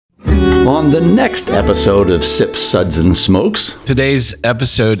on the next episode of Sips, Suds, and Smokes. Today's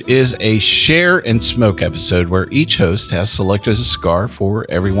episode is a share and smoke episode where each host has selected a cigar for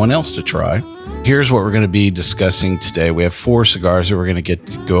everyone else to try. Here's what we're going to be discussing today. We have 4 cigars that we're going to get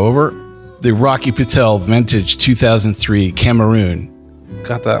to go over. The Rocky Patel Vintage 2003 Cameroon.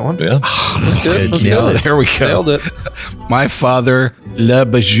 Got that one. Yeah. That's good. There we go. Nailed it. My Father, Le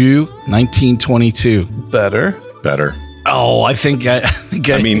Bijou, 1922. Better. Oh, I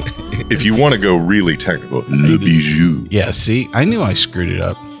mean, if you want to go really technical, Le Bijou. Yeah, see, I knew I screwed it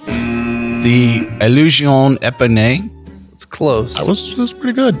up. The Illusion Épinay. It's close. That was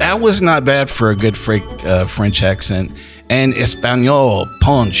pretty good. That was not bad for a good French accent. And Espanol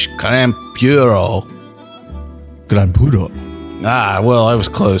Punch Gran Puro. Well, I was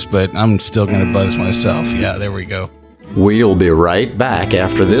close, but I'm still going to buzz myself. Yeah, there we go. We'll be right back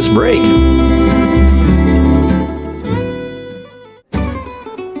after this break.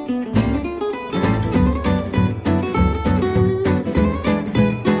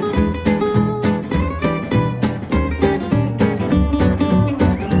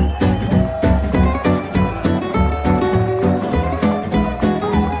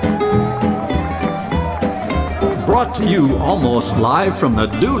 Brought to you almost live from the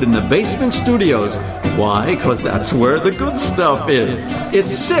Dude in the Basement Studios. Why? Because that's where the good stuff is.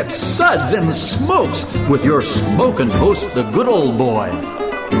 It's Sips, Suds, and Smokes with your smoking host, the good old boys.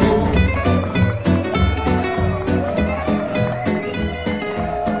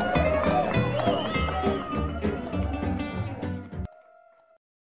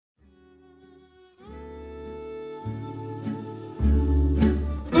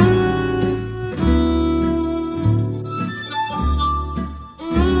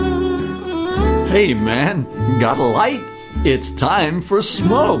 Hey man, got a light? It's time for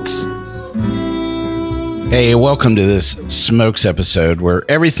Smokes. Hey, welcome to this Smokes episode where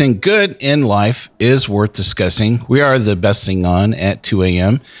everything good in life is worth discussing. We are the Best Thing On at 2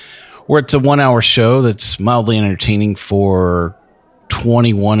 a.m. It's a 1-hour show that's mildly entertaining for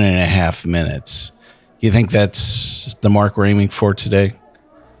 21 and a half minutes. You think that's the mark we're aiming for today?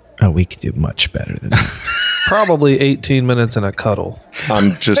 Oh, we could do much better than that. Probably 18 minutes in a cuddle.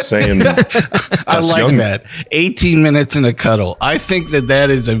 I'm just saying. I like that. 18 minutes in a cuddle. I think that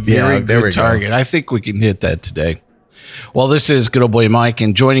is a very good target. I think we can hit that today. Well, this is good old boy Mike,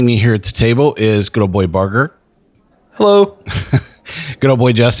 and joining me here at the table is good old boy Barger. Hello. Good old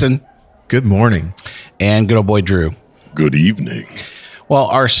boy Justin. Good morning. And good old boy Drew. Good evening. Well,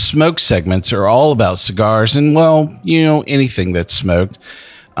 our smoke segments are all about cigars and, well, anything that's smoked.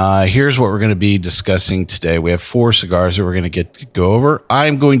 Here's what we're going to be discussing today. We have 4 cigars that we're going to get to go over.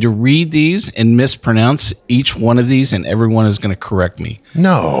 I'm going to read these and mispronounce each one of these, and everyone is going to correct me.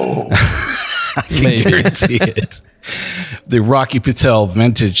 No. I can guarantee it. The Rocky Patel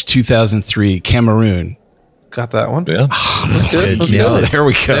Vintage 2003 Cameroon. Got that one. Yeah. That's good. There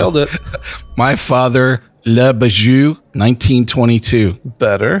we go. Nailed it. My Father, Le Bijou, 1922.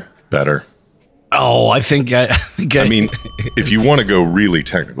 Better. Oh, I mean, if you want to go really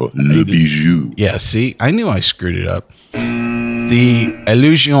technical, Le Bijou. Yeah, see, I knew I screwed it up. The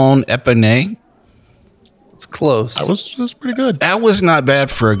Illusion Épinay. It's close. That was pretty good. That was not bad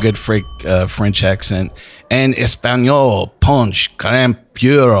for a good French accent. And Espanol Punch Gran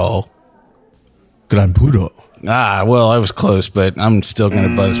Puro. Well, I was close, but I'm still going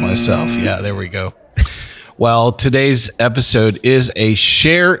to buzz myself. Yeah, there we go. Well, today's episode is a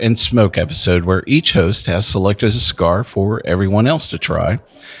share and smoke episode where each host has selected a cigar for everyone else to try.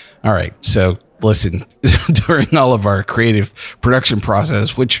 All right, so listen, during all of our creative production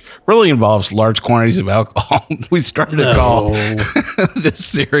process, which really involves large quantities of alcohol, we started to call this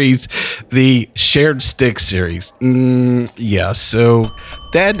series the Shared Stick series. Yeah, so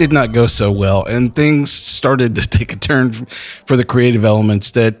that did not go so well, and things started to take a turn for the creative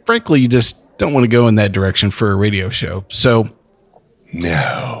elements that, frankly, you just don't want to go in that direction for a radio show. So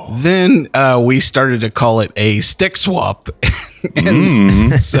no. Then we started to call it a stick swap.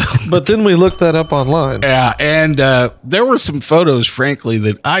 But then we looked that up online. Yeah, and there were some photos, frankly,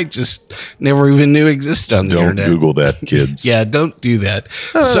 that I just never even knew existed on the internet. Don't Google that, kids. Yeah, don't do that.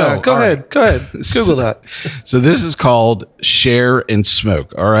 Go ahead. Google that. So this is called Share and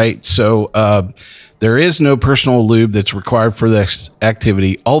Smoke. All right. So there is no personal lube that's required for this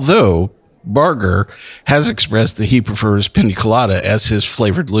activity, although Barger has expressed that he prefers pina colada as his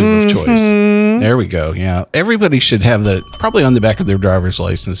flavored lube of choice. There we go. Yeah. Everybody should have that probably on the back of their driver's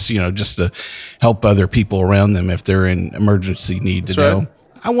license, just to help other people around them if they're in emergency need to know.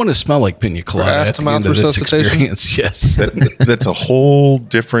 I want to smell like pina colada at the end of this experience. Yes. That's a whole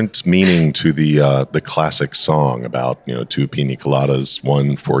different meaning to the classic song about, two pina coladas,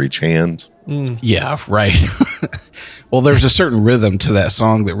 one for each hand. Yeah, right. Well, there's a certain rhythm to that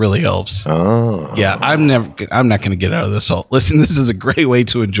song that really helps. Oh. Yeah, I'm not going to get out of this all. Listen, this is a great way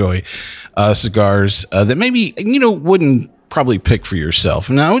to enjoy cigars that maybe, wouldn't probably pick for yourself.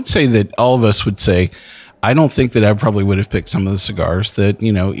 And I would say that all of us would say, I don't think that I probably would have picked some of the cigars that,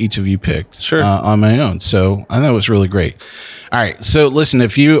 each of you picked on my own. So I thought it was really great. All right. So listen,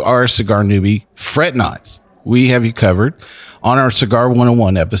 if you are a cigar newbie, fret not. We have you covered on our Cigar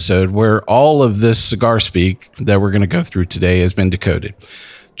 101 episode, where all of this cigar speak that we're going to go through today has been decoded.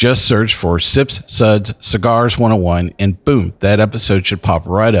 Just search for Sips, Suds, Cigars 101, and boom, that episode should pop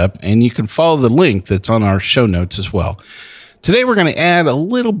right up. And you can follow the link that's on our show notes as well. Today, we're going to add a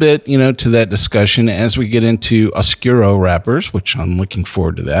little bit, to that discussion as we get into Oscuro wrappers, which I'm looking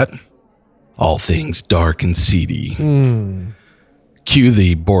forward to that. All things dark and seedy. Cue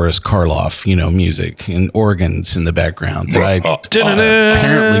the Boris Karloff, music and organs in the background that I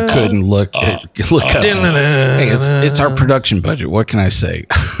apparently couldn't look up. Hey, it's our production budget. What can I say?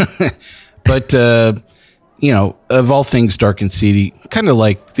 But, of all things dark and seedy, kind of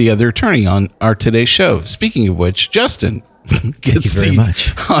like the other attorney on our today's show. Speaking of which, Justin gets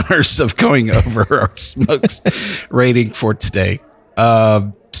the honors of going over our smokes rating for today.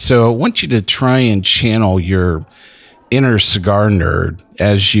 So I want you to try and channel your inner cigar nerd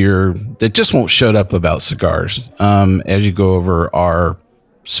that just won't shut up about cigars as you go over our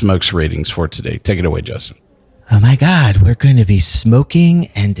smokes ratings for today. Take it away, Justin. Oh my God, we're going to be smoking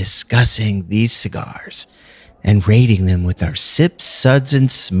and discussing these cigars and rating them with our Sips, Suds, and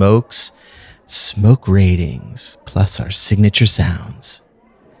Smokes smoke ratings, plus our signature sounds.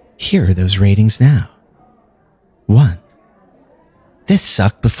 Here are those ratings now. 1. This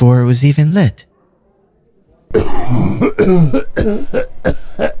sucked before it was even lit.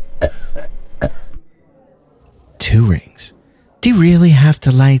 2 rings. Do you really have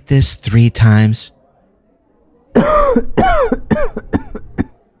to light this 3 times?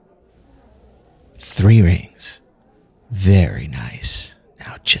 3 rings. Very nice.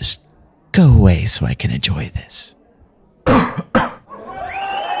 Now just go away so I can enjoy this.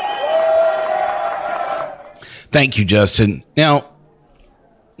 Thank you, Justin. Now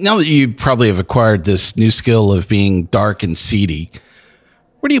that you probably have acquired this new skill of being dark and seedy,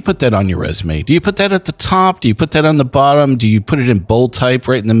 where do you put that on your resume? Do you put that at the top? Do you put that on the bottom? Do you put it in bold type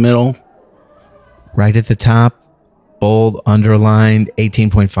right in the middle? Right at the top, bold, underlined,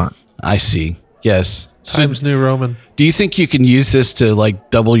 18-point font. I see. Yes. Times New Roman. Do you think you can use this to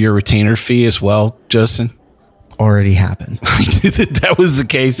double your retainer fee as well, Justin? Already happened. I knew that was the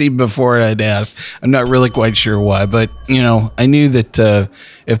case even before I'd asked. I'm not really quite sure why, but I knew that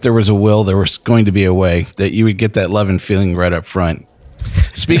if there was a will, there was going to be a way that you would get that love and feeling right up front.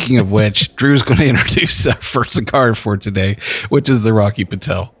 Speaking of which, Drew's going to introduce our first cigar for today, which is the Rocky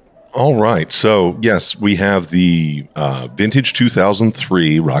Patel. All right. So, yes, we have the vintage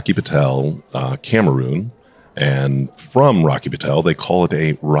 2003 Rocky Patel Cameroon. And from Rocky Patel, they call it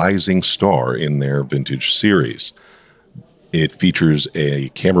a rising star in their vintage series. It features a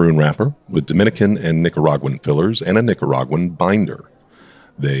Cameroon wrapper with Dominican and Nicaraguan fillers and a Nicaraguan binder.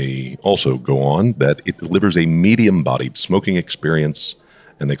 They also go on that it delivers a medium-bodied smoking experience,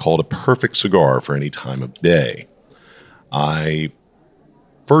 and they call it a perfect cigar for any time of day. I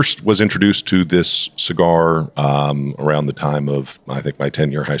first was introduced to this cigar around the time of, I think, my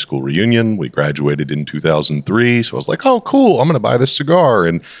 10-year high school reunion. We graduated in 2003, so I was like, oh, cool, I'm going to buy this cigar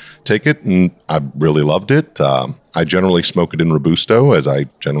and take it, and I really loved it. I generally smoke it in Robusto, as I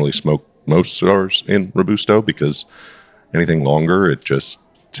generally smoke most cigars in Robusto, because anything longer, it just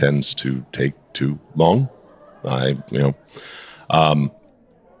tends to take too long.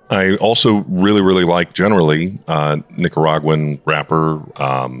 I also really, really like generally Nicaraguan wrapper,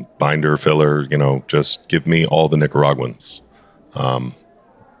 binder, filler, just give me all the Nicaraguans.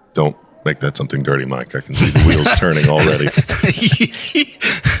 Don't make that something dirty, Mike. I can see the wheels turning already.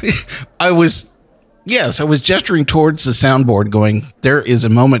 I was gesturing towards the soundboard going, there is a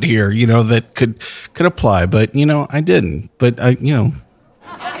moment here, that could apply, but, I didn't. But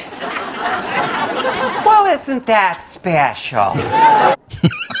Well, isn't that special?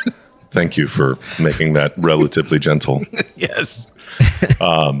 Thank you for making that relatively gentle. Yes.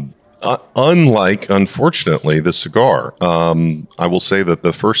 Unlike, unfortunately, the cigar, I will say that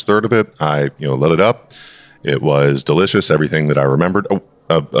the first third of it, I lit it up. It was delicious. Everything that I remembered.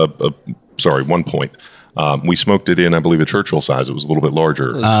 Sorry, one point. We smoked it in, I believe, a Churchill size. It was a little bit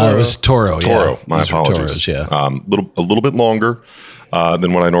larger. It was Toro. Toro. Yeah. My These are apologies. Toros, yeah. A little bit longer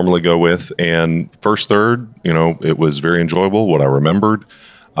than what I normally go with. And first third, it was very enjoyable. What I remembered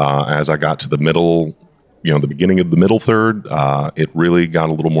as I got to the middle, the beginning of the middle third, it really got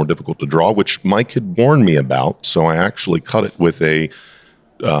a little more difficult to draw, which Mike had warned me about. So I actually cut it with a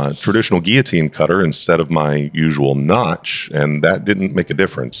traditional guillotine cutter instead of my usual notch, and that didn't make a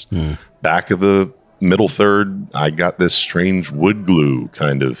difference. Back of the middle third, I got this strange wood glue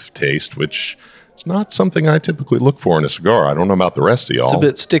kind of taste, which is not something I typically look for in a cigar. I don't know about the rest of y'all. It's a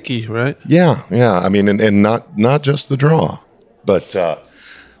bit sticky, right? Yeah. I mean, and not just the draw, but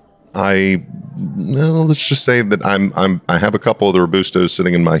let's just say that I have a couple of the Robustos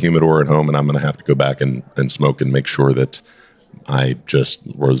sitting in my humidor at home, and I'm going to have to go back and smoke and make sure that I just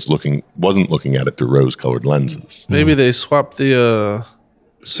wasn't looking at it through rose-colored lenses. Maybe they swapped the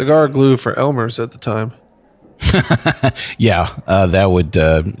cigar glue for Elmer's at the time. Yeah, that would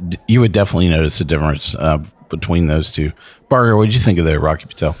you would definitely notice a difference between those two. Barger, what did you think of the Rocky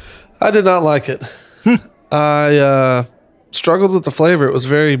Patel? I did not like it. I struggled with the flavor. It was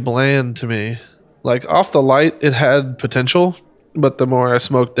very bland to me. Like off the light, it had potential, but the more I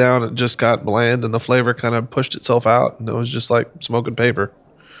smoked down, it just got bland, and the flavor kind of pushed itself out, and it was just like smoking paper.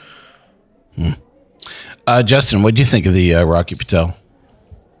 Justin, what do you think of the Rocky Patel?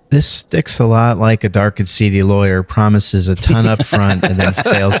 This sticks a lot like a dark and seedy lawyer promises a ton up front and then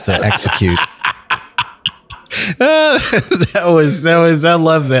fails to execute. That was. I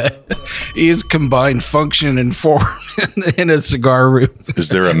love that. He's combined function and form in a cigar room. Is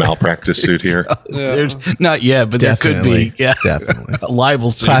there a malpractice suit here? There's not yet, but Definitely, there could be. Yeah, definitely. a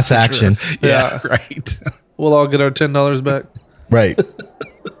libel suit. Class action. Yeah, right. We'll all get our $10 back. Right.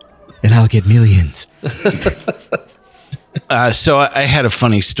 And I'll get millions. So I had a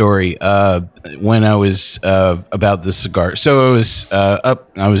funny story when I was about this cigar. So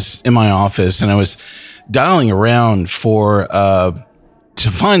I was in my office and I was dialing around for to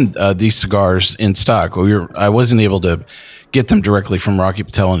find these cigars in stock. I wasn't able to get them directly from Rocky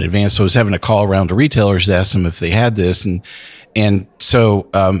Patel in advance, so I was having to call around to retailers to ask them if they had this, and so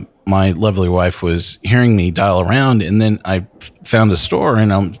my lovely wife was hearing me dial around, and then I found a store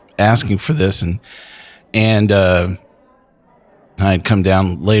and I'm asking for this, and I'd come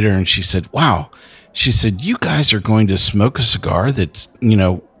down later and she said, "Wow," she said, "you guys are going to smoke a cigar that's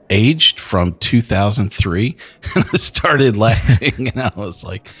aged from 2003." And I started laughing and I was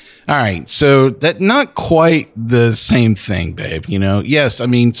like, all right, so that not quite the same thing, babe. Yes, I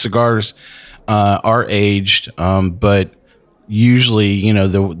mean, cigars are aged, but usually,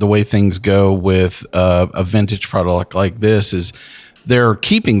 the way things go with a vintage product like this is they're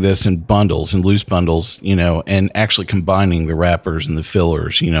keeping this in bundles and loose bundles, and actually combining the wrappers and the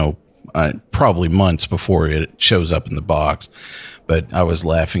fillers, probably months before it shows up in the box. But I was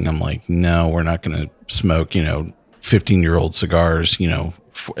laughing. I'm like, no, we're not going to smoke, 15-year-old cigars,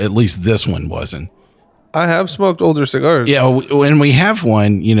 at least this one wasn't. I have smoked older cigars. Yeah, when we have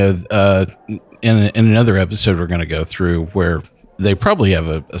one, in another episode we're going to go through where they probably have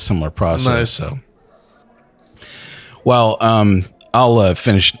a similar process. Nice. So, well, I'll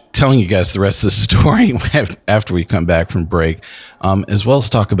finish telling you guys the rest of the story after we come back from break, as well as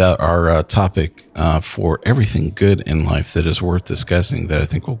talk about our topic for everything good in life that is worth discussing that I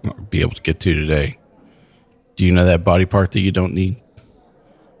think we'll be able to get to today. Do you know that body part that you don't need?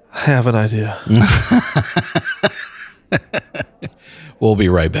 I have an idea. We'll be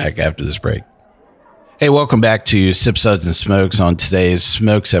right back after this break. Hey, welcome back to Sip, Suds, and Smokes. On today's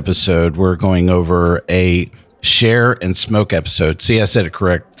Smokes episode, we're going over a share and smoke episode. See, I said it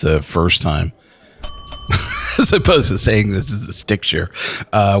correct the first time. As opposed to saying this is a stick share,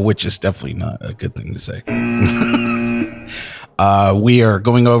 which is definitely not a good thing to say. We are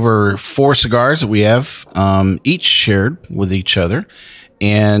going over 4 cigars that we have each shared with each other.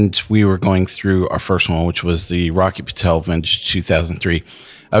 And we were going through our first one, which was the Rocky Patel Vintage 2003.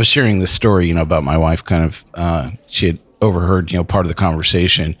 I was sharing this story, about my wife kind of, she had overheard, part of the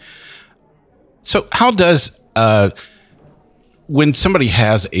conversation. So how does, when somebody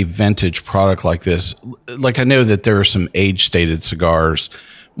has a vintage product like this, like I know that there are some age stated cigars,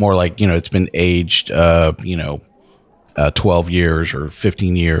 more like, it's been aged, 12 years or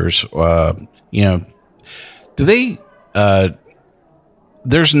 15 years, do they,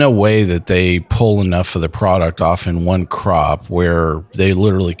 there's no way that they pull enough of the product off in one crop where they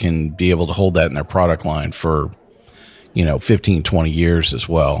literally can be able to hold that in their product line for, 15, 20 years as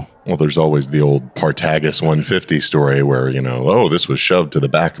well. Well, there's always the old Partagas 150 story where, this was shoved to the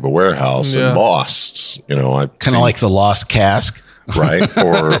back of a warehouse and lost. Kind of like the lost cask. right?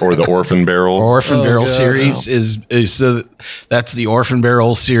 Or the Orphan Barrel. Orphan Barrel God, series is so that's the Orphan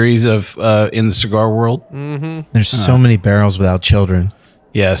Barrel series of in the cigar world. There's so many barrels without children.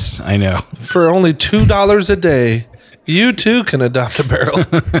 Yes, I know. For only $2 a day, you too can adopt a barrel.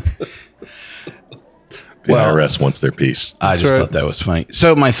 The IRS wants their piece. I just thought that was funny.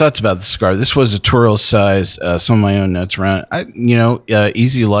 So my thoughts about the cigar. This was a Toro size. Some of my own notes around it.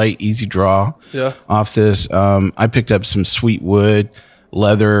 Easy light, easy draw. Yeah. Off this, I picked up some sweet wood,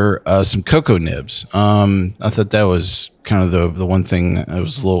 leather, some cocoa nibs. I thought that was kind of the one thing that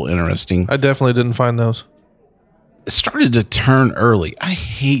was a little interesting. I definitely didn't find those. It started to turn early. I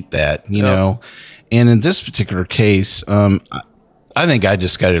hate that, you know. And in this particular case, I think I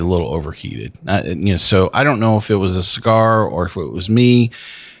just got it a little overheated. So I don't know if it was a cigar or if it was me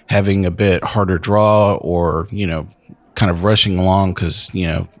having a bit harder draw or, kind of rushing along because,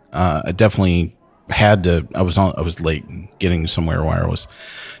 I definitely had to. I was late getting somewhere where I was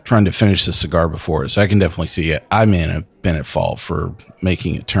trying to finish the cigar before it. So I can definitely see it. I may have been at fault for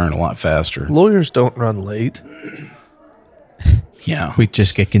making it turn a lot faster. Lawyers don't run late. Yeah. We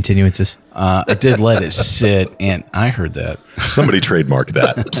just get continuances. I did let it sit, and I heard that. Somebody trademark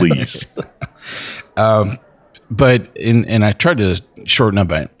that, please. But and I tried to shorten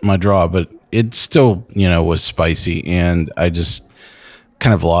up my draw, but it still, was spicy, and I just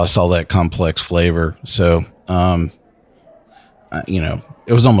kind of lost all that complex flavor. So, it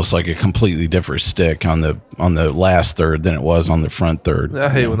was almost like a completely different stick on the last third than it was on the front third. I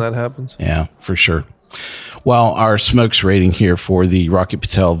hate when that happens. Yeah, for sure. Well, our smokes rating here for the Rocky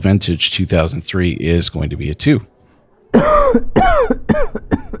Patel Vintage 2003 is going to be a 2.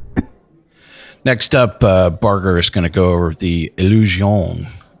 Next up, Barger is going to go over the Illusion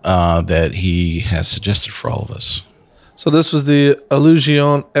that he has suggested for all of us. So this was the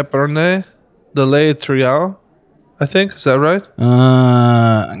Illusion Epernay de Le Trial, I think. Is that right?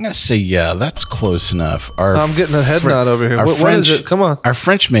 I'm going to say, yeah, that's close enough. I'm getting a head nod over here. What is it? Come on. Our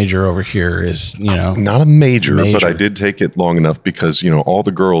French major over here is, Not a major, but I did take it long enough because, all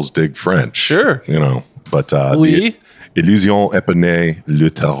the girls dig French. Sure. But Oui. the Illusion Epernay Le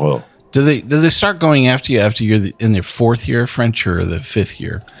Tarot. Do they start going after you after you're in the 4th year of French or the 5th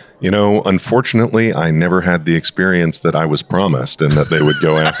year? Unfortunately, I never had the experience that I was promised and that they would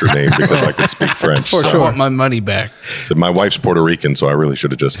go after me because I could speak French. For I sure. want my money back. So my wife's Puerto Rican, so I really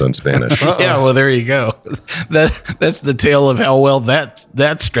should have just done Spanish. Yeah, well, there you go. That's the tale of how well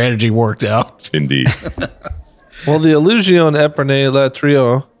that strategy worked out. Indeed. Well, the Illusion Epernay Le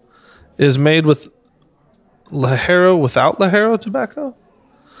Trio is made with Ligero without Ligero tobacco.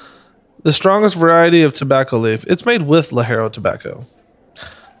 The strongest variety of tobacco leaf. It's made with Ligero tobacco,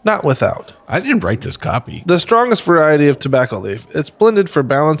 not without. I didn't write this copy. The strongest variety of tobacco leaf. It's blended for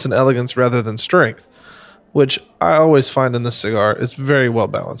balance and elegance rather than strength, which I always find in this cigar. It's very well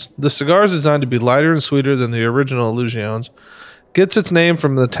balanced. The cigar is designed to be lighter and sweeter than the original Illusions. Gets its name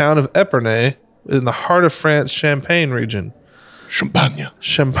from the town of Epernay in the heart of France, Champagne region. Champagne.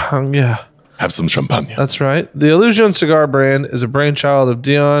 Champagne, yeah. Have some champagne. That's right. The Illusion cigar brand is a brainchild of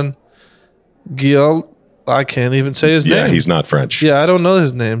Dion Guillaud. I can't even say his name. Yeah, he's not French. Yeah, I don't know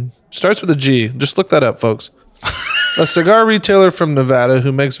his name. Starts with a G. Just look that up, folks. A cigar retailer from Nevada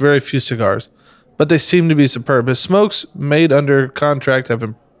who makes very few cigars, but they seem to be superb. His smokes made under contract have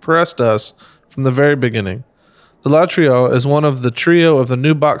impressed us from the very beginning. The La Trio is one of the trio of the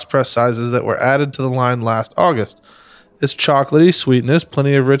new box press sizes that were added to the line last August. It's chocolatey sweetness,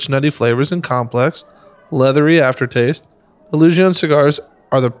 plenty of rich nutty flavors, and complex, leathery aftertaste. Illusion cigars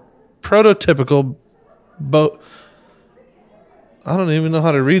are the prototypical I don't even know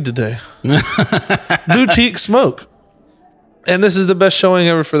how to read today. Boutique smoke. And this is the best showing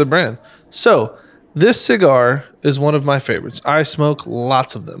ever for the brand. So, this cigar is one of my favorites. I smoke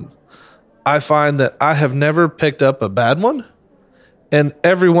lots of them. I find that I have never picked up a bad one, and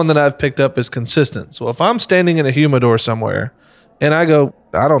every one that I've picked up is consistent. So, if I'm standing in a humidor somewhere and I go,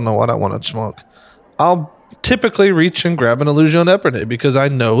 I don't know what I want to smoke, I'll typically reach and grab an Illusion Epernay because I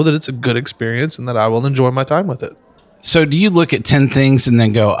know that it's a good experience and that I will enjoy my time with it. So do you look at 10 things and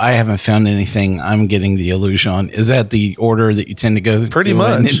then go, I haven't found anything, I'm getting the Illusion? Is that the order that you tend to go Pretty in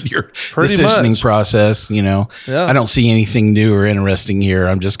much. your Pretty decisioning much. process? Yeah. I don't see anything new or interesting here.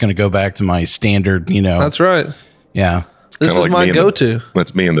 I'm just going to go back to my standard, That's right. Yeah. This Kinda is like my me in go-to.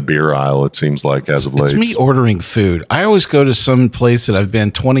 That's me in the beer aisle, it seems like, as of late. It's me ordering food. I always go to some place that I've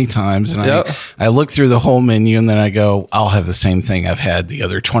been 20 times and Yep. I look through the whole menu and then I go, I'll have the same thing I've had the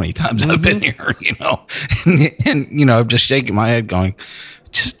other 20 times I've been here, and I'm just shaking my head going,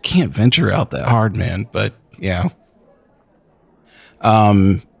 just can't venture out that hard, man. But yeah.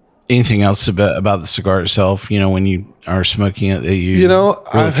 Anything else about the cigar itself? When you are smoking it that You know,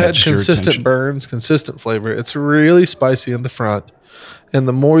 really I've had catches your consistent attention? burns, consistent flavor. It's really spicy in the front. And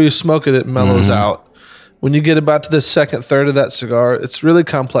the more you smoke it, it mellows out. When you get about to the second third of that cigar, it's really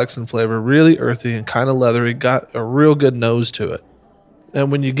complex in flavor, really earthy and kind of leathery, got a real good nose to it.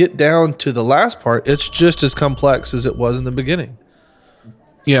 And when you get down to the last part, it's just as complex as it was in the beginning.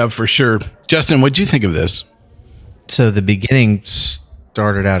 Yeah, for sure. Justin, what'd you think of this? So the beginning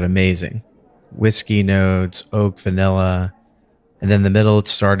started out amazing. Whiskey notes, oak, vanilla. And then the middle, it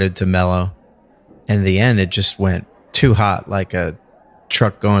started to mellow. And in the end, it just went too hot, like a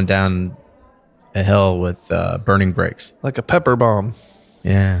truck going down a hill with burning brakes. Like a pepper bomb.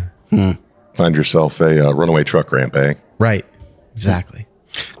 Yeah. Find yourself a runaway truck ramp, eh? Right. Exactly.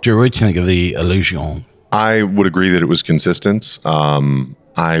 Drew, what'd you think of the Illusion? I would agree that it was consistent.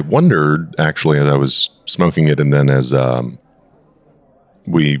 I wondered, actually, as I was smoking it and then as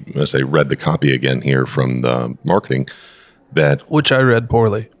we, let's say, read the copy again here from the marketing, that Which I read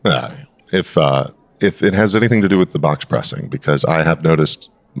poorly. if it has anything to do with the box pressing, because I have noticed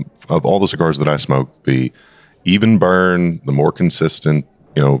of all the cigars that I smoke, the even burn, the more consistent,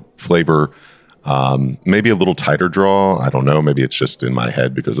 flavor, maybe a little tighter draw. I don't know. Maybe it's just in my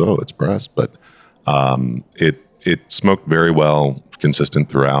head because, it's pressed, but it smoked very well, consistent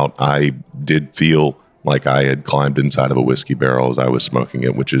throughout. I did feel like I had climbed inside of a whiskey barrel as I was smoking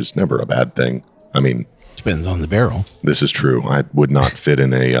it, which is never a bad thing. I mean, Depends on the barrel. this is true. I would not fit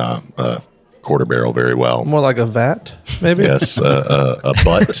in a quarter barrel very well. More like a vat, maybe? Yes, a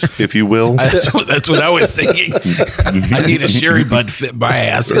butt, if you will. That's what I was thinking. I need a sherry butt to fit my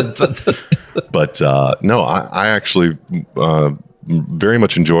ass. But no, I actually very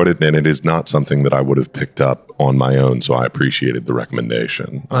much enjoyed it, and it is not something that I would have picked up on my own. So I appreciated the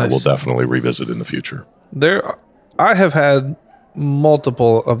recommendation. I will Nice. definitely revisit in the future. I have had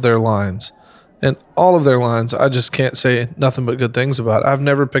multiple of their lines, and all of their lines, I just can't say nothing but good things about. I've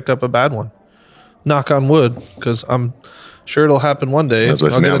never picked up a bad one. Knock on wood, because I'm sure it'll happen one day. That's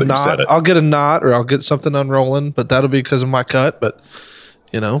what I said, now that you said it. I'll get a knot, or I'll get something unrolling, but that'll be because of my cut. But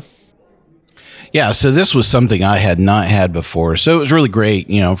Yeah, so this was something I had not had before. So it was really great,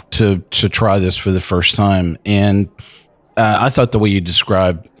 to try this for the first time. And I thought the way you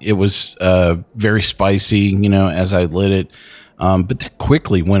described it was very spicy, as I lit it. But that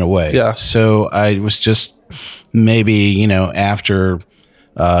quickly went away. Yeah. So I was just maybe, after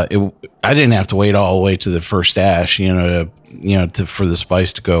I didn't have to wait all the way to the first ash, for the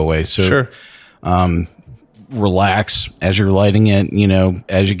spice to go away. So sure. relax as you're lighting it,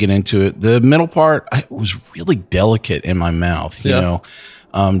 as you get into it. The middle part, it was really delicate in my mouth,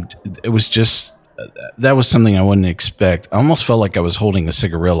 it was just, that was something I wouldn't expect. I almost felt like I was holding a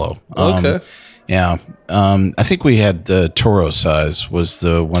cigarillo. Okay. Yeah. I think we had the Toro size was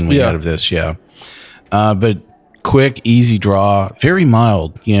the one we had of this. Yeah. But quick, easy draw, very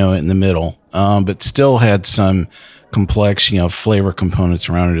mild, in the middle, but still had some complex, flavor components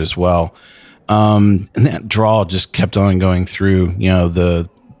around it as well. And that draw just kept on going through,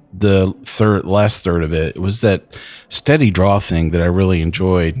 the last third of it. It was that steady draw thing that I really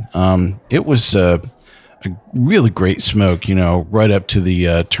enjoyed. It was a really great smoke, right up to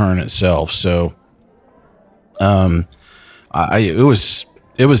the turn itself. So, it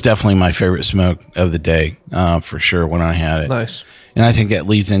was definitely my favorite smoke of the day, for sure, when I had it. Nice. And I think that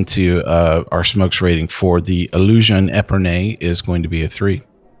leads into our smokes rating for the Illusion Epernay is going to be a 3.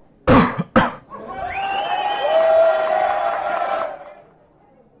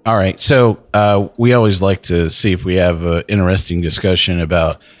 All right. So we always like to see if we have an interesting discussion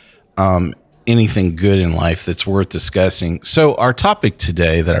about anything good in life that's worth discussing. So our topic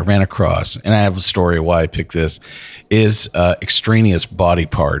today that I ran across, and I have a story of why I picked this, is extraneous body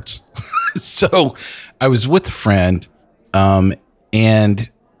parts. So I was with a friend,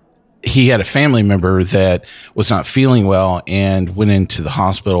 and he had a family member that was not feeling well and went into the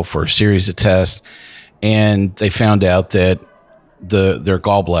hospital for a series of tests, and they found out that their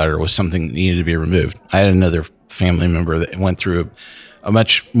gallbladder was something that needed to be removed. I had another family member that went through a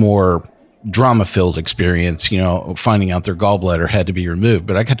much more drama-filled experience, finding out their gallbladder had to be removed.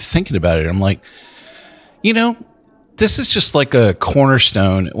 But I got to thinking about it. I'm like, this is just like a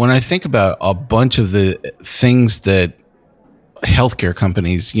cornerstone. When I think about a bunch of the things that healthcare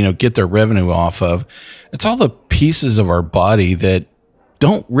companies, get their revenue off of, it's all the pieces of our body that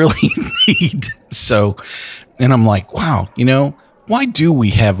don't really need. So, and I'm like, wow, why do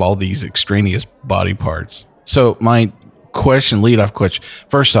we have all these extraneous body parts? So my lead-off question,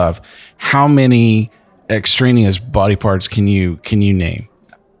 first off, how many extraneous body parts can you name?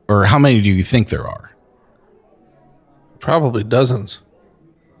 Or how many do you think there are? Probably dozens.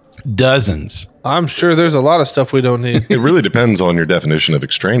 Dozens. I'm sure there's a lot of stuff we don't need. It really depends on your definition of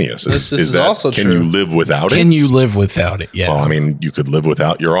extraneous. This is also can true. you live without it? Can you live without it? Yeah. Well, I mean, you could live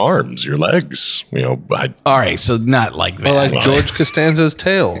without your arms, your legs. All right, so not like that. Or like George Costanza's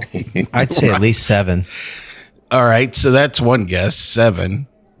tail. I'd say at least 7. All right, so that's one guess, 7,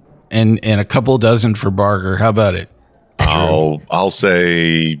 and a couple dozen for Barger. How about it? I'll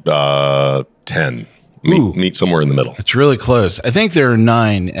say 10. Meet somewhere in the middle. It's really close. I think there are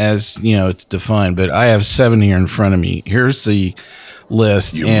 9 as it's defined, but I have 7 here in front of me. Here's the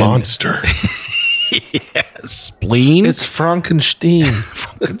list. You monster. Spleen. It's Frankenstein.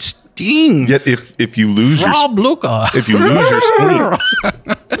 Frankenstein. Yet if you lose your Rob Luca. if you lose your spleen,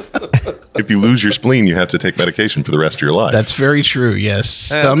 if you lose your spleen, you have to take medication for the rest of your life. That's very true. Yes.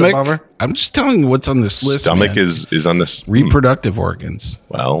 That's a Stomach. bummer. I'm just telling you what's on this list. Stomach man. is on this. Reproductive organs.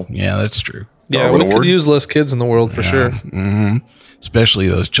 Well, Yeah, that's true. Yeah, Darwin we could Award? use less kids in the world for sure. Especially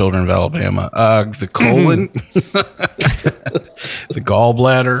those children of Alabama. The colon, the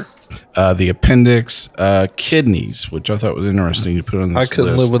gallbladder, the appendix, kidneys, which I thought was interesting to put on this I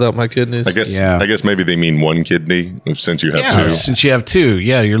couldn't list. live without my kidneys. I guess Yeah. I guess maybe they mean one kidney since you have Yeah, two. since you have 2,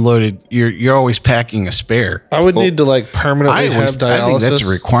 you're loaded. You're always packing a spare. I would need to like permanently have dialysis. I think that's a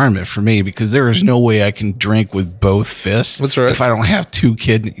requirement for me because there is no way I can drink with both fists. That's right. If I don't have 2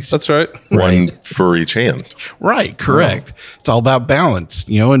 kidneys. That's right. One for each hand. right. Correct. It's all about balance,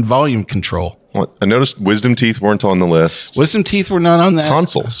 and volume control. What? I noticed wisdom teeth weren't on the list. Wisdom teeth were not on that.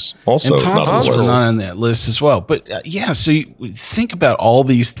 Tonsils also And not on the tonsils list. are not on that list as well. But so you think about all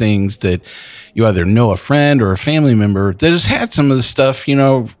these things that you either know a friend or a family member that has had some of the stuff,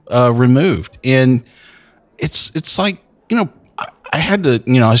 removed. And it's like, I had to,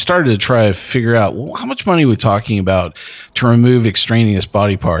 I started to try to figure out, well, how much money are we talking about to remove extraneous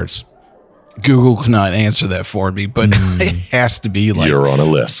body parts? Google could not answer that for me, but it has to be like You're on a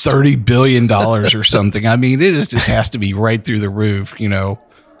list. $30 billion or something. I mean, just has to be right through the roof,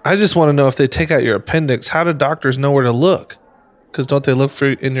 I just want to know if they take out your appendix, how do doctors know where to look? Because don't they look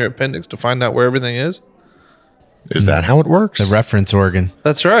in your appendix to find out where everything is? Is that how it works? The reference organ.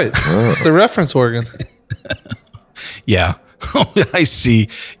 That's right. It's the reference organ. Yeah. I see.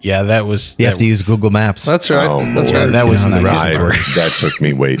 Yeah, that was. You have to use Google Maps. That's right. Oh, That's Lord. right. That was not I- good. that took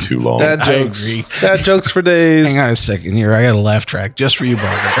me way too long. Dad I jokes. agree. Dad jokes for days. Hang on a second here. I got a laugh track just for you,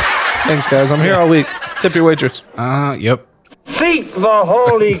 Barbara. Thanks, guys. I'm here all week. Tip your waitress. Yep. Seek the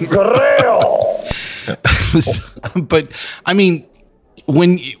Holy Grail. But I mean,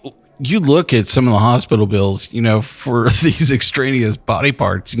 when you look at some of the hospital bills, for these extraneous body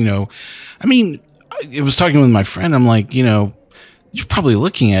parts, I mean, I was talking with my friend. I'm like, you're probably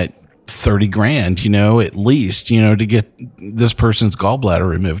looking at $30,000, at least, to get this person's gallbladder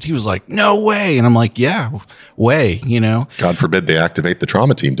removed. He was like, no way. And I'm like, yeah, way, God forbid they activate the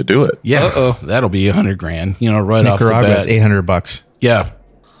trauma team to do it. yeah, that'll be $100,000, right off the Nicaragua, bat. it's $800. Yeah.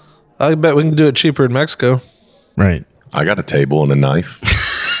 I bet we can do it cheaper in Mexico. Right. I got a table and a knife.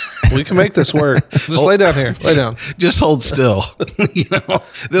 We can make this work. Just lay down here. Lay down. Just hold still.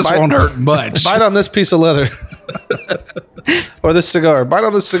 This Bite- won't hurt much. Bite on this piece of leather. Or this cigar. Bite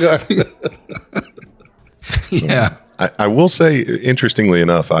on this cigar. Yeah. I will say, interestingly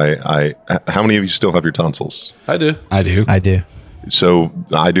enough, how many of you still have your tonsils? I do. I do. I do. So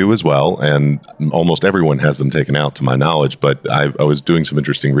I do as well, and almost everyone has them taken out, to my knowledge. But I was doing some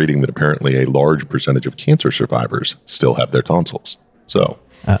interesting reading that apparently a large percentage of cancer survivors still have their tonsils. So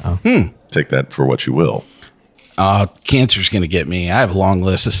take that for what you will. Cancer's going to get me. I have a long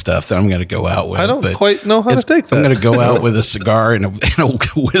list of stuff that I'm going to go out with. I don't but quite know how to take that. I'm going to go out with a cigar and a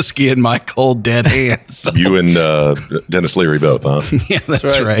whiskey in my cold, dead hands. You and Dennis Leary both, huh? Yeah, that's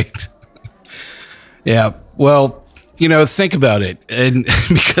right. right. Yeah. Well, think about it. And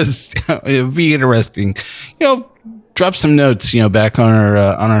because it would be interesting, drop some notes, back on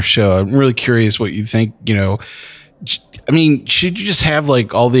our show. I'm really curious what you think, I mean, should you just have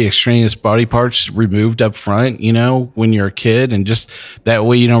like all the extraneous body parts removed up front, when you're a kid, and just that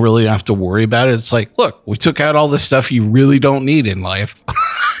way you don't really have to worry about it? It's like, look, we took out all the stuff you really don't need in life.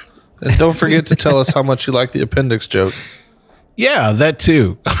 And don't forget to tell us how much you like the appendix joke. Yeah, that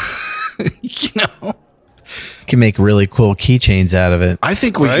too. Can make really cool keychains out of it. I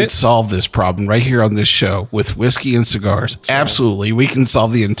think we Right? could solve this problem right here on this show with whiskey and cigars. Absolutely. We can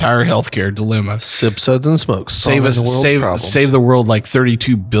solve the entire healthcare dilemma. Sip, suds, and smokes. Save us, Solving the world's problems. save the world like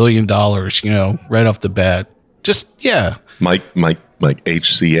 $32 billion, right off the bat. Just, yeah. Mike,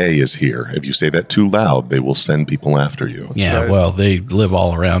 HCA is here. If you say that too loud, they will send people after you. Yeah, right. well, they live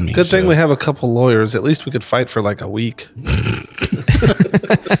all around me. Good thing so- we have a couple lawyers. At least we could fight for like a week.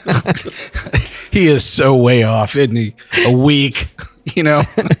 He is so way off, isn't he? A week. You know,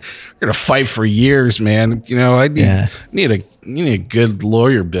 we're gonna fight for years, man. You know, I need a good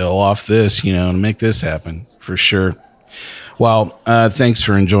lawyer bill off this, you know, to make this happen for sure. Well, thanks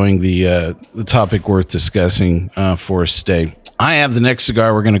for enjoying the topic worth discussing for us today. I have the next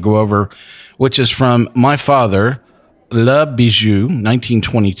cigar we're going to go over, which is from my father, Le Bijou,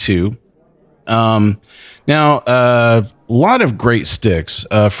 1922. Now, a lot of great sticks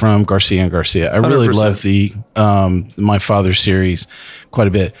from Garcia and Garcia. I really 100%. love the My Father series quite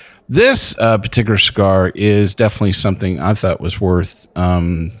a bit. This particular cigar is definitely something I thought was worth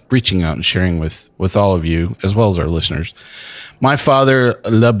reaching out and sharing with all of you, as well as our listeners. My Father,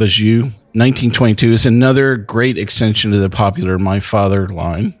 Le Bijou, 1922, is another great extension to the popular My Father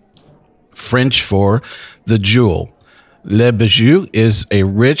line, French for the jewel. Le Bijou is a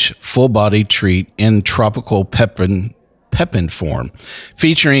rich, full-bodied treat in tropical pepin form,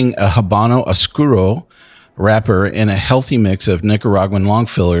 featuring a Habano Oscuro wrapper and a healthy mix of Nicaraguan long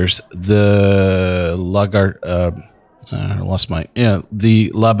fillers. The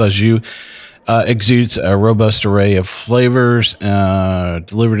La Bijou exudes a robust array of flavors,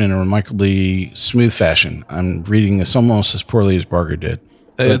 delivered in a remarkably smooth fashion. I'm reading this almost as poorly as Barger did.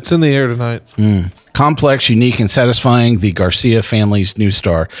 Hey, it's in the air tonight. Complex, unique, and satisfying, the Garcia family's new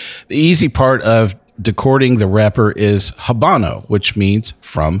star. The easy part of decording the wrapper is Habano, which means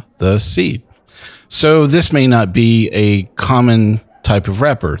from the seed. So this may not be a common type of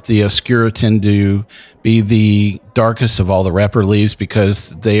wrapper. The Oscuro tend to be the darkest of all the wrapper leaves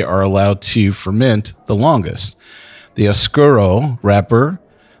because they are allowed to ferment the longest. The Oscuro wrapper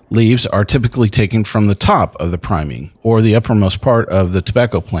leaves are typically taken from the top of the priming or the uppermost part of the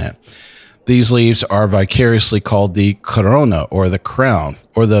tobacco plant. These leaves are vicariously called the corona, or the crown,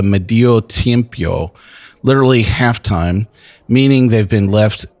 or the medio tiempo, literally halftime, meaning they've been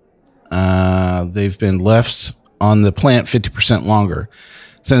left on the plant 50% longer.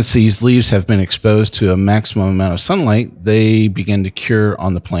 Since these leaves have been exposed to a maximum amount of sunlight, they begin to cure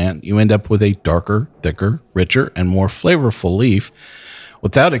on the plant. You end up with a darker, thicker, richer, and more flavorful leaf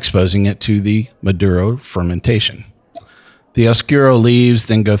without exposing it to the Maduro fermentation. The Oscuro leaves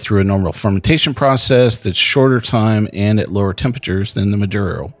then go through a normal fermentation process that's shorter time and at lower temperatures than the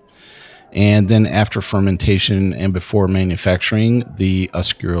Maduro. And then after fermentation and before manufacturing, the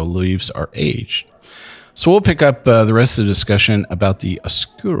Oscuro leaves are aged. So we'll pick up the rest of the discussion about the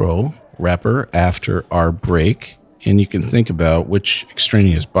Oscuro wrapper after our break. And you can think about which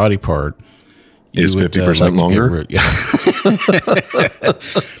extraneous body part is 50% longer.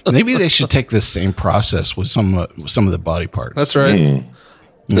 Maybe they should take this same process with some of the body parts. That's right.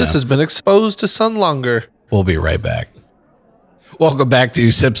 This has been exposed to sun longer. We'll be right back. Welcome back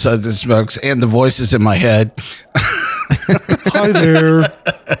to Sip, Suds, and Smokes and the voices in my head. Hi there.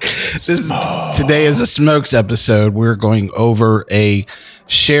 Today is a Smokes episode. We're going over a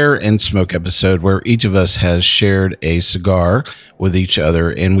share and smoke episode where each of us has shared a cigar with each other,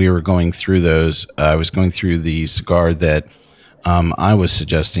 and we were going through those. I was going through the cigar that I was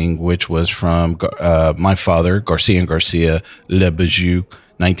suggesting, which was from my father, Garcia and Garcia, Le Bijou,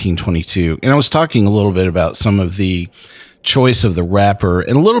 1922. And I was talking a little bit about some of the choice of the wrapper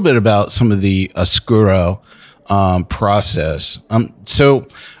and a little bit about some of the Oscuro process. So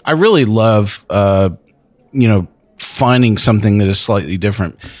I really love, finding something that is slightly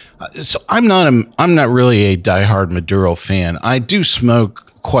different. So I'm not really a diehard Maduro fan. I do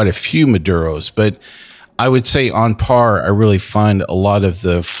smoke quite a few Maduros, but I would say on par, I really find a lot of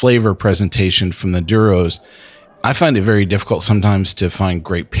the flavor presentation from the Maduros. I find it very difficult sometimes to find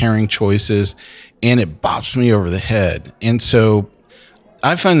great pairing choices, and it bops me over the head. And so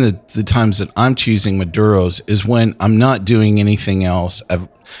I find that the times that I'm choosing Maduros is when I'm not doing anything else.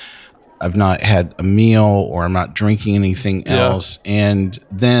 I've not had a meal or I'm not drinking anything else. And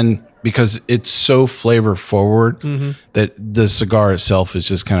then because it's so flavor forward that the cigar itself is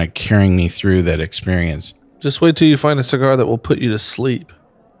just kind of carrying me through that experience. Just wait till you find a cigar that will put you to sleep.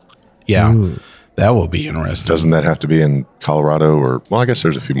 Yeah. Ooh. That will be interesting. Doesn't that have to be in Colorado or, well, I guess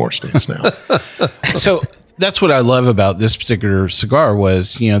there's a few more states now. So that's what I love about this particular cigar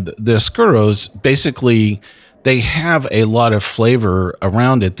was, the Oscuros basically, they have a lot of flavor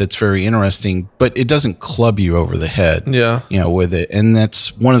around it that's very interesting, but it doesn't club you over the head, with it. And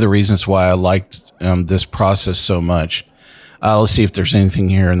that's one of the reasons why I liked this process so much. Let's see if there's anything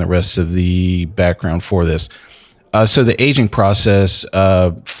here in the rest of the background for this. So the aging process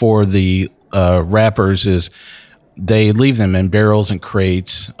for the wrappers is they leave them in barrels and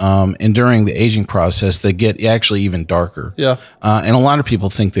crates, and during the aging process, they get actually even darker. Yeah. And a lot of people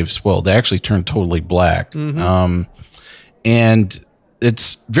think they've spoiled. They actually turn totally black. And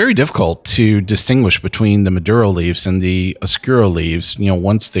it's very difficult to distinguish between the Maduro leaves and the Oscuro leaves,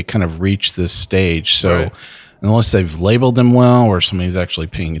 once they kind of reach this stage. So Right. unless they've labeled them well or somebody's actually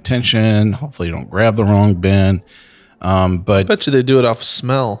paying attention, hopefully you don't grab the wrong bin. But I bet you they do it off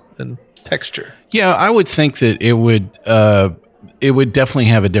smell and texture. yeah, I would think that it would definitely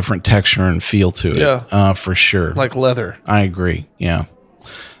have a different texture and feel to it. Yeah. For sure. Like leather. I agree. Yeah.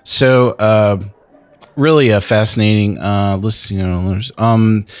 So, really a fascinating listing. There's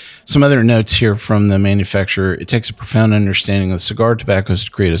some other notes here from the manufacturer. It takes a profound understanding of cigar tobaccos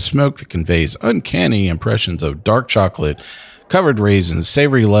to create a smoke that conveys uncanny impressions of dark chocolate, covered raisins,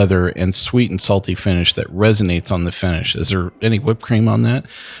 savory leather, and sweet and salty finish that resonates on the finish. Is there any whipped cream on that?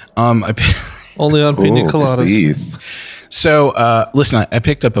 Only on pina coladas. Keith. So, listen, I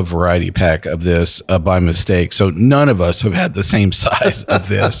picked up a variety pack of this by mistake. So none of us have had the same size of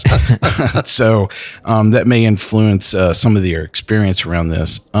this. So that may influence some of your experience around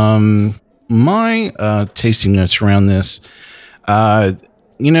this. My tasting notes around this,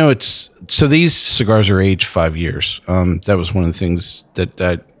 so these cigars are aged 5 years. That was one of the things that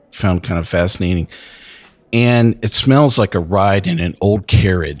I found kind of fascinating. And it smells like a ride in an old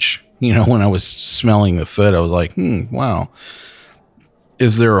carriage. When I was smelling the foot, I was like, wow.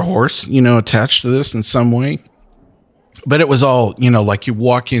 Is there a horse, attached to this in some way? But it was all, like you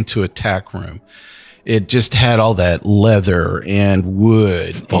walk into a tack room. It just had all that leather and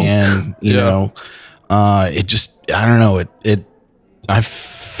wood. Funk. And, it just, I don't know. I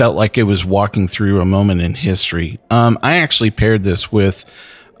felt like it was walking through a moment in history. I actually paired this with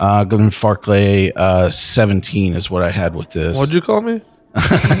Glenfarclay 17 is what I had with this. What'd you call me?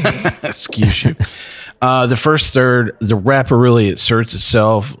 Excuse you. The first third, the wrapper really asserts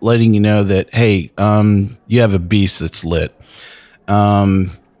itself, letting you know that, hey, you have a beast that's lit. It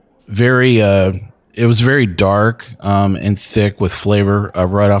was very dark and thick with flavor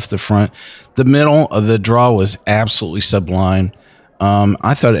right off the front. The middle of the draw was absolutely sublime.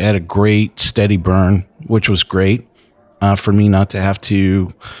 I thought it had a great steady burn, which was great for me not to have to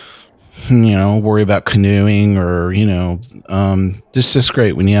worry about canoeing or, it's just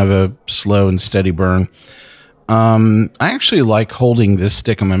great when you have a slow and steady burn. I actually like holding this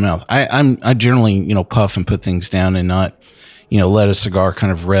stick in my mouth. I generally, puff and put things down and not, let a cigar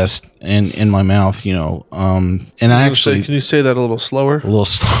kind of rest in my mouth, and I actually, Can you say that a little slower? a little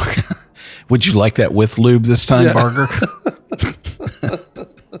slower. Would you like that with lube this time, Yeah. Barger?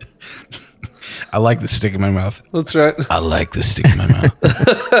 I like the stick in my mouth. That's right. I like the stick in my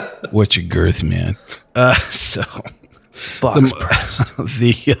mouth. What's your girth, man? So Box pressed.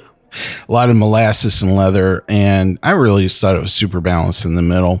 a lot of molasses and leather, and I really just thought it was super balanced in the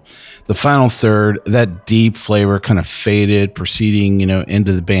middle. The final third, that deep flavor kind of faded, proceeding,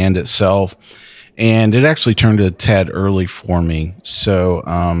 into the band itself, and it actually turned a tad early for me. So,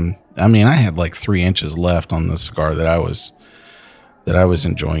 I had like 3 inches left on the cigar that I was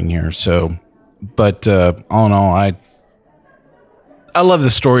enjoying here. So. But all in all, I love the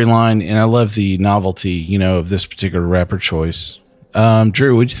storyline and I love the novelty, of this particular wrapper choice.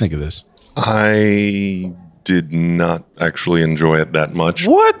 Drew, what'd you think of this? I did not actually enjoy it that much.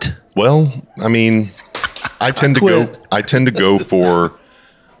 What? Well, I tend to go for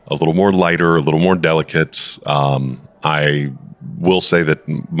a little more lighter, a little more delicate. I will say that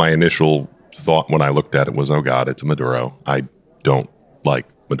my initial thought when I looked at it was, oh God, it's a Maduro. I don't like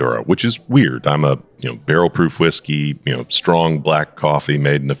Maduro, which is weird. I'm a barrel proof whiskey, strong black coffee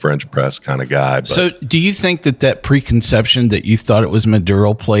made in a French press kind of guy. But So do you think that preconception that you thought it was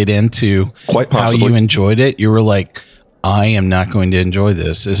Maduro played into Quite how possibly. you enjoyed it? You were like, I am not going to enjoy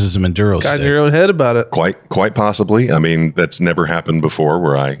this. This is a Maduro Got in stick. your own head about it. Quite possibly. That's never happened before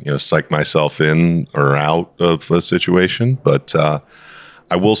where I psych myself in or out of a situation. But I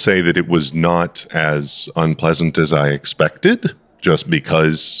will say that it was not as unpleasant as I expected. Just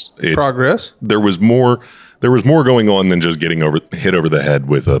because Progress. there was more going on than just getting hit over the head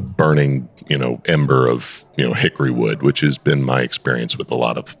with a burning, ember of, hickory wood, which has been my experience with a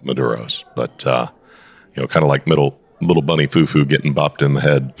lot of Maduros. But, kind of like little bunny foo-foo getting bopped in the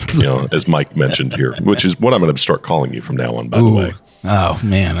head, as Mike mentioned here, which is what I'm going to start calling you from now on, by the way. Oh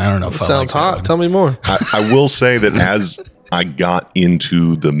man, I don't know if I Sounds like that hot. one. Tell me more. I will say that as I got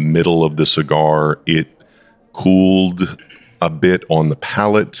into the middle of the cigar, it cooled a bit on the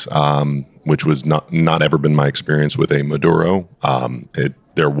palate, which was not ever been my experience with a Maduro.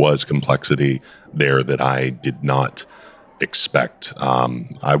 There was complexity there that I did not expect.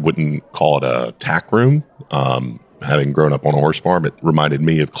 I wouldn't call it a tack room. Having grown up on a horse farm, it reminded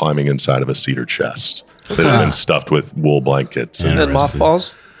me of climbing inside of a cedar chest that had been stuffed with wool blankets. And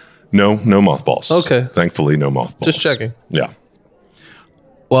mothballs? No mothballs. Okay. Thankfully, no mothballs. Just checking. Yeah.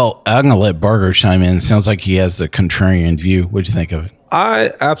 Well, I'm going to let Barger chime in. Sounds like he has the contrarian view. What'd you think of it?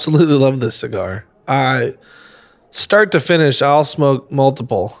 I absolutely love this cigar. I start to finish, I'll smoke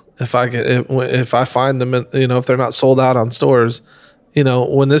multiple if I can. If I find them, if they're not sold out on stores.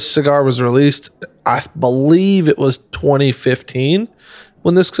 When this cigar was released, I believe it was 2015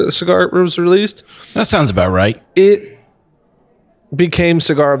 when this cigar was released. That sounds about right. It became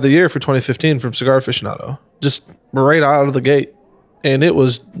Cigar of the Year for 2015 from Cigar Aficionado, just right out of the gate, and it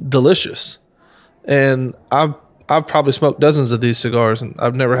was delicious. And I've probably smoked dozens of these cigars, and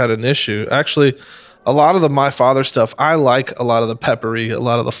I've never had an issue. Actually, a lot of the My Father stuff, I like a lot of the peppery, a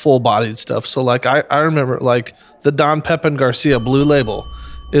lot of the full-bodied stuff. So, like, I remember, like, the Don Pepin Garcia Blue Label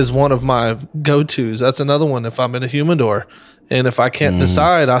is one of my go-tos. That's another one if I'm in a humidor. And if I can't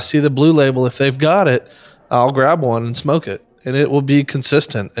decide, I see the Blue Label. If they've got it, I'll grab one and smoke it. And it will be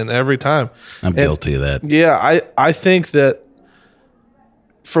consistent and every time. I'm guilty of that. Yeah, I think that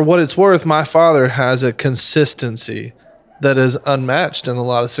for what it's worth, My Father has a consistency that is unmatched in a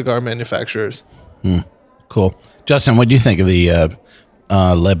lot of cigar manufacturers. Cool. Justin, what do you think of the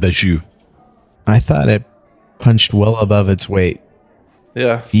Le Bijou? I thought it punched well above its weight.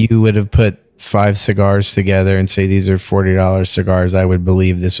 Yeah. If you would have put 5 cigars together and say these are $40 cigars, I would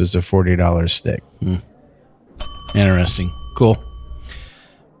believe this was a $40 stick. Interesting. Cool.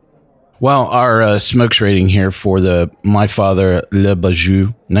 Well, our smokes rating here for the My Father Le Bijou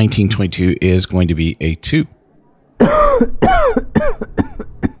 1922 is going to be a 2.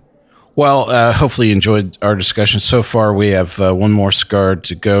 Well, hopefully you enjoyed our discussion so far. We have one more cigar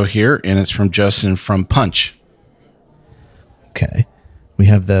to go here, and it's from Justin from Punch. Okay. We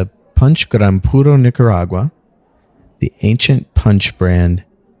have the Punch Gran Puro Nicaragua. The ancient Punch brand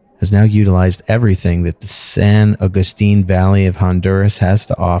has now utilized everything that the San Agustin Valley of Honduras has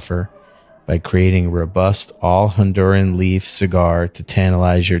to offer by creating a robust all-Honduran leaf cigar to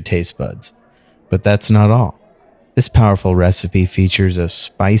tantalize your taste buds. But that's not all. This powerful recipe features a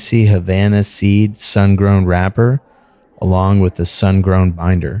spicy Havana seed sun-grown wrapper along with the sun-grown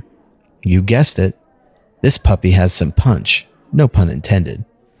binder. You guessed it, this puppy has some punch, no pun intended.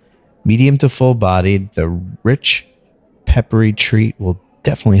 Medium to full-bodied, the rich, peppery treat will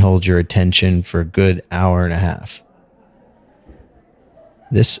definitely hold your attention for a good hour and a half.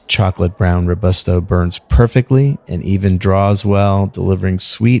 This chocolate brown Robusto burns perfectly and even draws well, delivering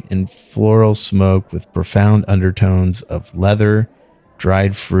sweet and floral smoke with profound undertones of leather,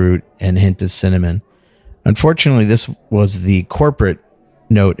 dried fruit, and a hint of cinnamon. Unfortunately, this was the corporate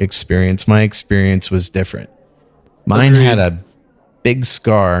note experience. My experience was different. Mine had a big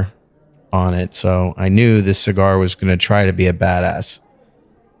scar on it, so I knew this cigar was going to try to be a badass.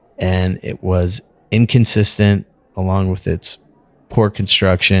 And it was inconsistent along with its poor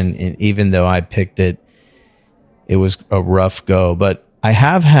construction, and even though I picked it, it was a rough go. But I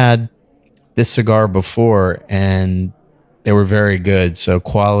have had this cigar before, and they were very good. So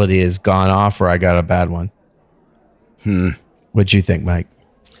quality has gone off, or I got a bad one. What'd you think, Mike?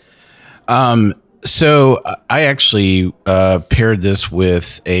 So I actually paired this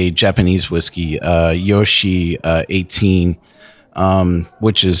with a Japanese whiskey, Yoshi 18,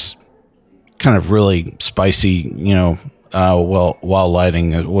 which is kind of really spicy, while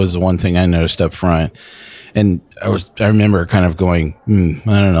lighting. It was the one thing I noticed up front. And I remember kind of going,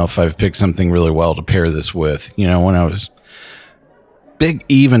 I don't know if I've picked something really well to pair this with. When I was big,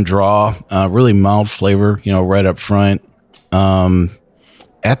 even draw, really mild flavor, right up front.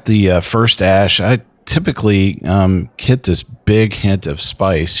 At the first ash, I typically hit this big hint of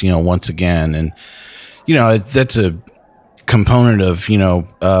spice, once again. And, that's a component of,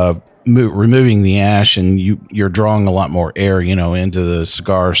 removing the ash, and you're drawing a lot more air, into the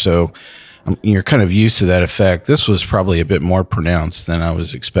cigar. So you're kind of used to that effect. This was probably a bit more pronounced than I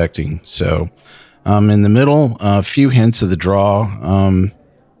was expecting. So in the middle, a few hints of the draw,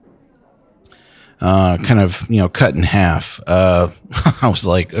 kind of, cut in half. I was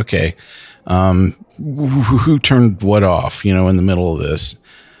like, okay, who turned what off, in the middle of this?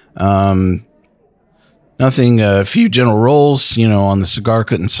 Nothing, a few gentle rolls, on the cigar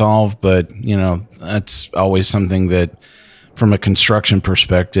couldn't solve, but, that's always something that from a construction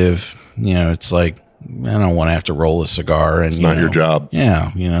perspective, it's like, I don't want to have to roll a cigar. And it's not your job.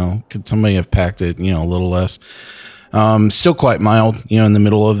 Yeah. Could somebody have packed it, a little less? Still quite mild, in the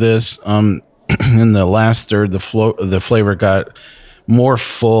middle of this. In the last third, the flavor got more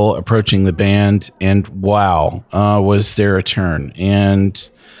full approaching the band, and wow, was there a turn. And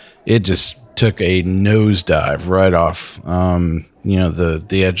it just took a nosedive right off,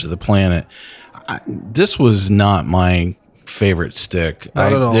 the edge of the planet. This was not my favorite stick.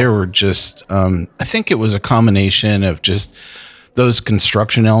 Not at all. There were just, I think it was a combination of just those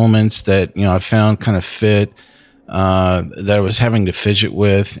construction elements that, I found kind of fit, that I was having to fidget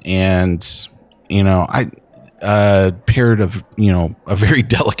with. And, I paired of, a very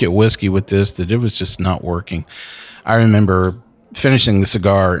delicate whiskey with this, that it was just not working. I remember finishing the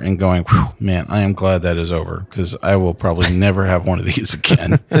cigar and going, "Whew, man, I am glad that is over, because I will probably never have one of these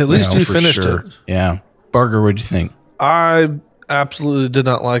again." At least you for finished it. Yeah. Barger, what do you think? I absolutely did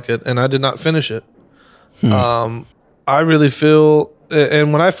not like it, and I did not finish it. I really feel,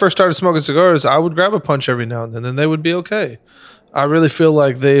 and when I first started smoking cigars, I would grab a punch every now and then, and they would be okay. I really feel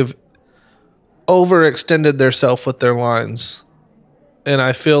like they've overextended themselves with their lines, and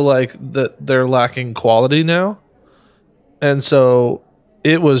I feel like that they're lacking quality now. And so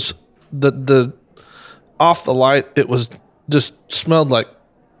it was the off the light, it was just smelled like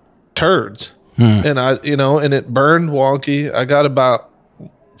turds. And and it burned wonky. I got about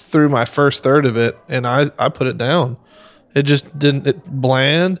through my first third of it, and I put it down. It just didn't, it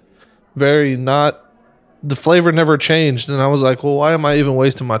bland, very not, the flavor never changed. And I was like, well, why am I even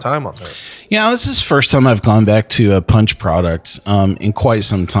wasting my time on this? Yeah, this is the first time I've gone back to a punch product in quite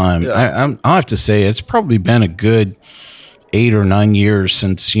some time. Yeah. I'll have to say it's probably been a good 8 or 9 years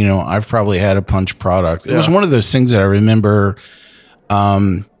since, I've probably had a punch product. It was one of those things that I remember,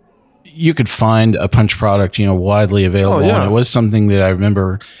 you could find a punch product, widely available. And it was something that I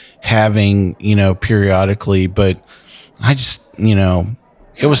remember having, periodically, but I just,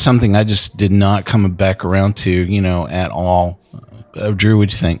 it was something I just did not come back around to, at all. Drew,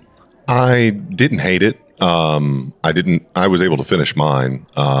 what'd you think? I didn't hate it. I was able to finish mine,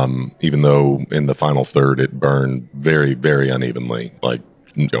 even though in the final third it burned very, very unevenly. Like,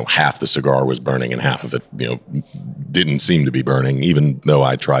 half the cigar was burning and half of it, didn't seem to be burning, even though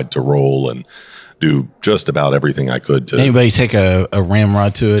I tried to roll and do just about everything I could to. Anybody take a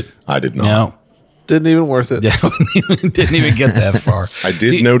ramrod to it? I did not. No. Didn't even worth it. Didn't even get that far. I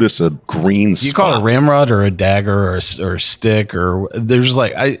did notice a green spot. You call it a ramrod or a dagger or a stick, or there's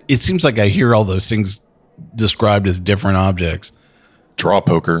it seems like I hear all those things described as different objects. Draw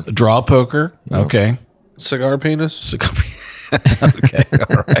poker. Draw poker. Okay. Cigar penis. Okay.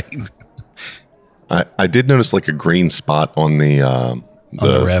 All right. I did notice like a green spot on the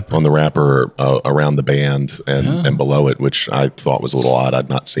wrapper around the band and below it, which I thought was a little odd. I'd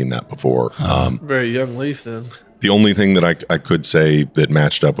not seen that before. Very young leaf then. The only thing that I could say that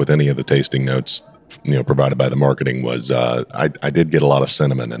matched up with any of the tasting notes, provided by the marketing was I did get a lot of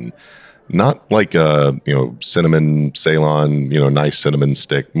cinnamon, and not like a cinnamon Ceylon, nice cinnamon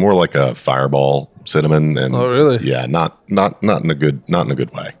stick, more like a Fireball cinnamon. And oh, really? Yeah, not in a good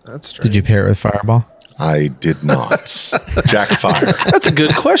way. That's strange. Did you pair it with Fireball? I did not. Jack Fire. That's a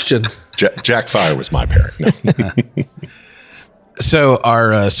good question. Jack Fire was my pairing. No. So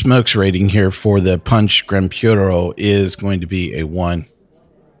our smokes rating here for the Punch Gran Puro is going to be a 1.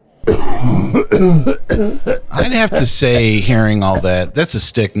 I'd have to say, hearing all that's a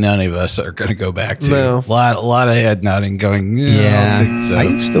stick none of us are going to go back to. No. A lot of head nodding going, I don't think so. I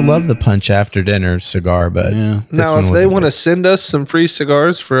used to love the punch after dinner cigar, but this Now, one if they wasn't want to good. send us some free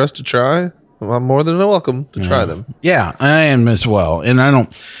cigars for us to try, I'm more than welcome to try them. Yeah, I am as well. And I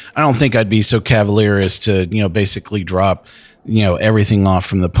don't think I'd be so cavalier as to, basically drop, everything off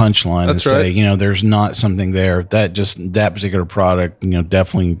from the punchline and That's say, right. there's not something there. That particular product,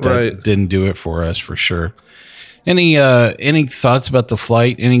 definitely Right. didn't do it for us for sure. Any thoughts about the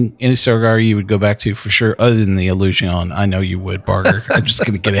flight? Any cigar you would go back to for sure, other than the Illusion? I know you would, Barger. I'm just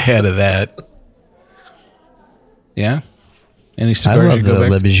going to get ahead of that. Yeah? Any I cigars love you the go Le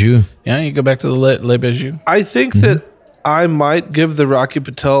back to? Bijou. Yeah, you go back to the Le Bijou? I think that I might give the Rocky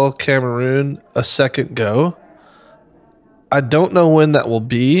Patel Cameroon a second go. I don't know when that will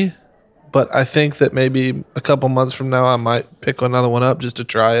be, but I think that maybe a couple months from now I might pick another one up just to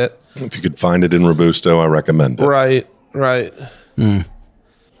try it. If you could find it in Robusto, I recommend it. Right.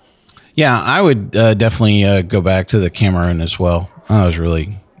 Yeah, I would definitely go back to the Cameroon as well.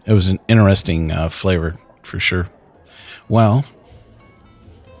 It was an interesting flavor for sure. Well,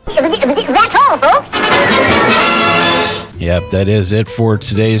 That's all, folks. yep, that is it for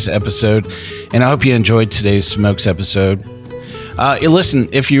today's episode. And I hope you enjoyed today's Smokes episode. Listen,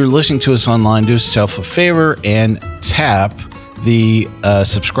 if you're listening to us online, do yourself a favor and tap the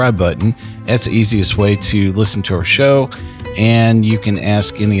subscribe button. That's the easiest way to listen to our show. And you can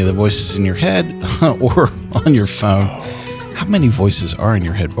ask any of the voices in your head or on your phone. How many voices are in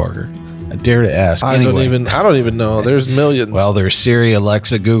your head, Barger? I dare to ask. I don't even know. There's millions. Well, there's Siri,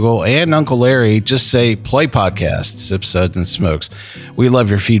 Alexa, Google, and Uncle Larry. Just say play podcast, Sip, Suds, and Smokes. We love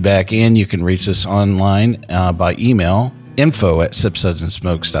your feedback, and you can reach us online by email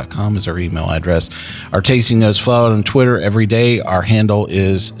info@sipsudsandsmokes.com is our email address. Our tasting notes flow out on Twitter every day. Our handle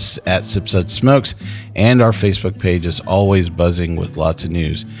is @SipSudsSmokes, and our Facebook page is always buzzing with lots of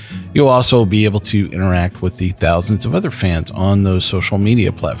news. You'll also be able to interact with the thousands of other fans on those social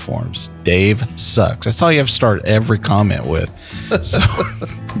media platforms. Dave sucks. That's all you have to start every comment with. So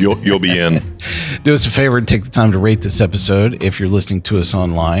You'll be in. do us a favor and take the time to rate this episode if you're listening to us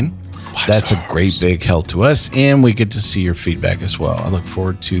online. That's a great big help to us, and we get to see your feedback as well. I look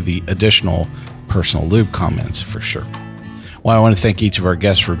forward to the additional personal lube comments for sure. Well, I want to thank each of our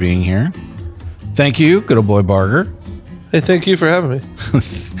guests for being here. Thank you, good old boy Barger. Hey, thank you for having me.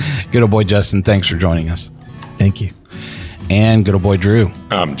 Good old boy Justin, thanks for joining us. Thank you. And good old boy Drew.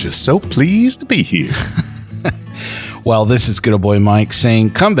 I'm just so pleased to be here. Well, this is good old boy Mike saying,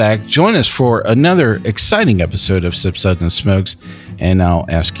 come back, join us for another exciting episode of Sip, Suds, and Smokes, and I'll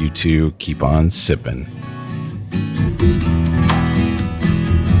ask you to keep on sipping.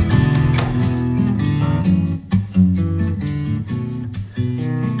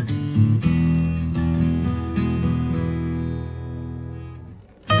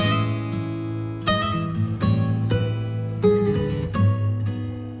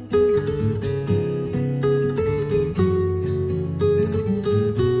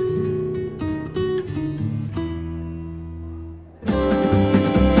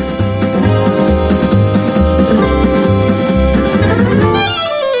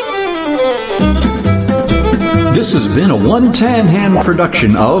 This has been a One Tan Hand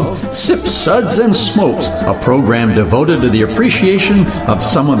production of Sip, Suds, and Smokes, a program devoted to the appreciation of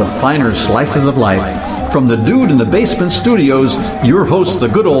some of the finer slices of life. From the Dude in the Basement Studios, your hosts, the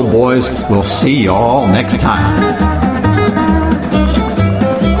Good Old Boys, will see you all next time.